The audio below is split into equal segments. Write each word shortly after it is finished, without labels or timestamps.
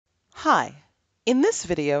Hi, in this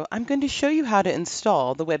video I'm going to show you how to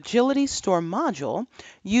install the Webgility Store module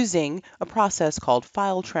using a process called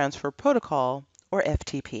File Transfer Protocol, or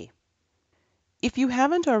FTP. If you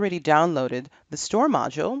haven't already downloaded the Store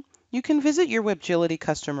module, you can visit your Webgility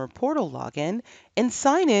customer portal login and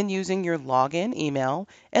sign in using your login email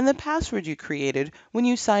and the password you created when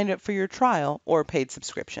you signed up for your trial or paid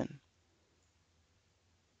subscription.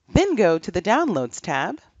 Then go to the Downloads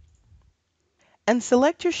tab and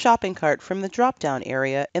select your shopping cart from the drop-down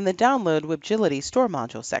area in the Download Webgility Store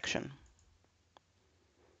Module section.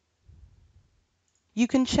 You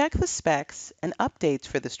can check the specs and updates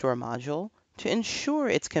for the Store module to ensure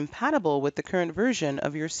it's compatible with the current version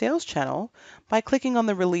of your sales channel by clicking on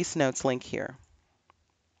the Release Notes link here.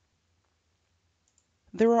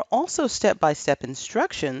 There are also step-by-step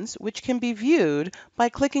instructions which can be viewed by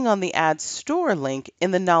clicking on the Add Store link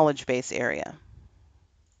in the Knowledge Base area.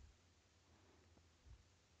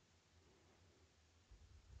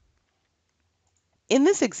 In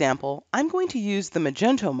this example, I'm going to use the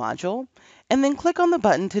Magento module and then click on the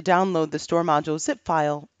button to download the Store module zip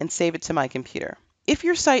file and save it to my computer. If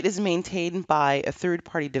your site is maintained by a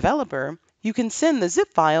third-party developer, you can send the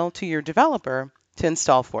zip file to your developer to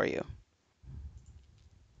install for you.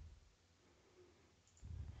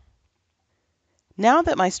 Now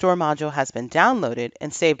that my Store module has been downloaded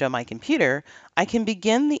and saved on my computer, I can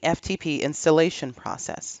begin the FTP installation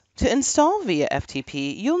process. To install via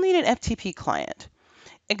FTP, you'll need an FTP client.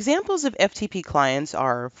 Examples of FTP clients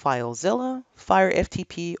are FileZilla,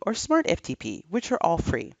 FireFTP, or SmartFTP, which are all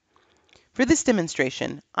free. For this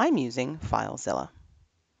demonstration, I'm using FileZilla.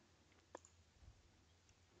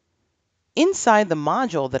 Inside the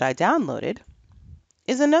module that I downloaded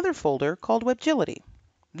is another folder called Webgility.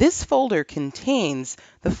 This folder contains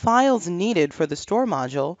the files needed for the Store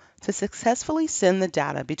module to successfully send the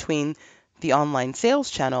data between the online sales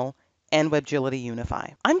channel and Webgility Unify.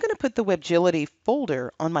 I'm going to put the Webgility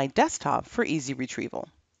folder on my desktop for easy retrieval.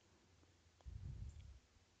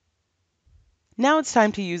 Now it's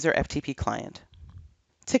time to use our FTP client.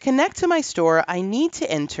 To connect to my store, I need to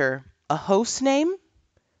enter a host name,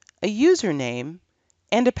 a username,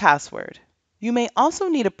 and a password. You may also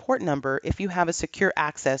need a port number if you have a secure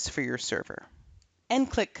access for your server. And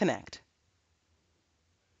click Connect.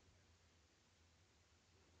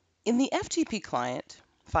 In the FTP client,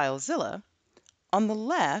 FileZilla, on the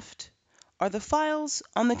left are the files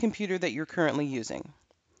on the computer that you're currently using.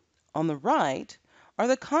 On the right are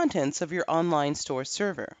the contents of your online store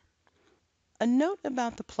server. A note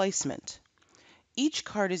about the placement. Each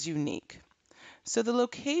card is unique, so the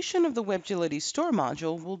location of the Webgility Store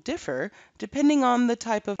module will differ depending on the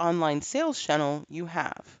type of online sales channel you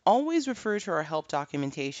have. Always refer to our help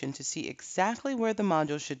documentation to see exactly where the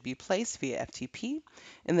module should be placed via FTP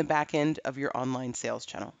in the back end of your online sales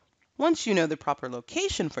channel. Once you know the proper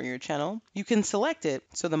location for your channel, you can select it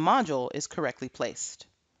so the module is correctly placed.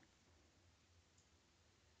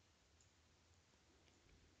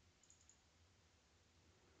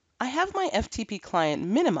 I have my FTP client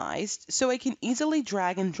minimized so I can easily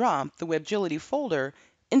drag and drop the Webgility folder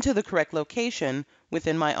into the correct location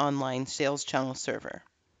within my online sales channel server.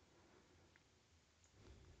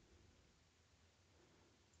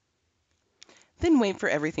 Then wait for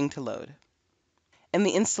everything to load. And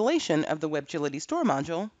the installation of the Webgility Store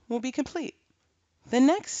module will be complete. The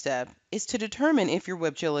next step is to determine if your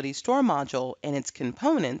Webgility Store module and its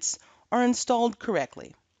components are installed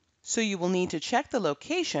correctly. So you will need to check the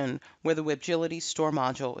location where the Webgility Store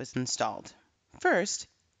module is installed. First,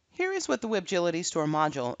 here is what the Webgility Store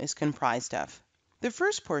module is comprised of. The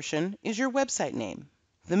first portion is your website name.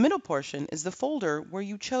 The middle portion is the folder where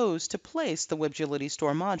you chose to place the Webgility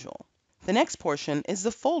Store module. The next portion is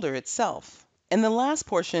the folder itself. And the last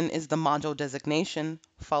portion is the module designation,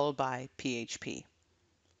 followed by PHP.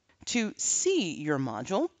 To see your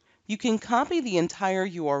module, you can copy the entire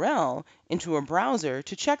URL into a browser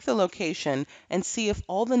to check the location and see if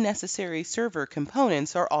all the necessary server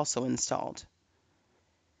components are also installed.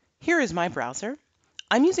 Here is my browser.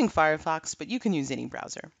 I'm using Firefox, but you can use any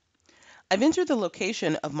browser. I've entered the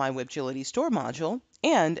location of my Webgility Store module,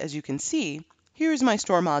 and as you can see, here is my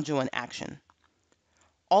Store module in action.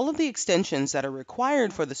 All of the extensions that are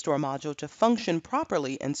required for the Store module to function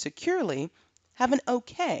properly and securely have an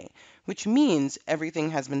OK, which means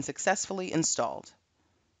everything has been successfully installed.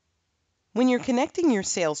 When you're connecting your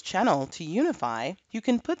sales channel to Unify, you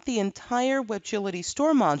can put the entire Webgility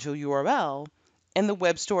Store module URL in the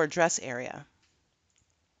Web Store address area.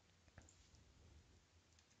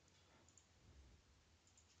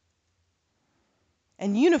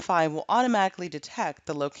 And Unify will automatically detect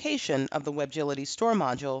the location of the Webgility Store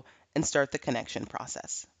module and start the connection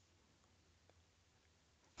process.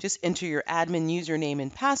 Just enter your admin username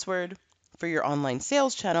and password for your online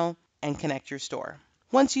sales channel and connect your store.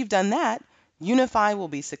 Once you've done that, Unify will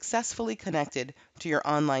be successfully connected to your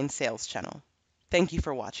online sales channel. Thank you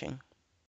for watching.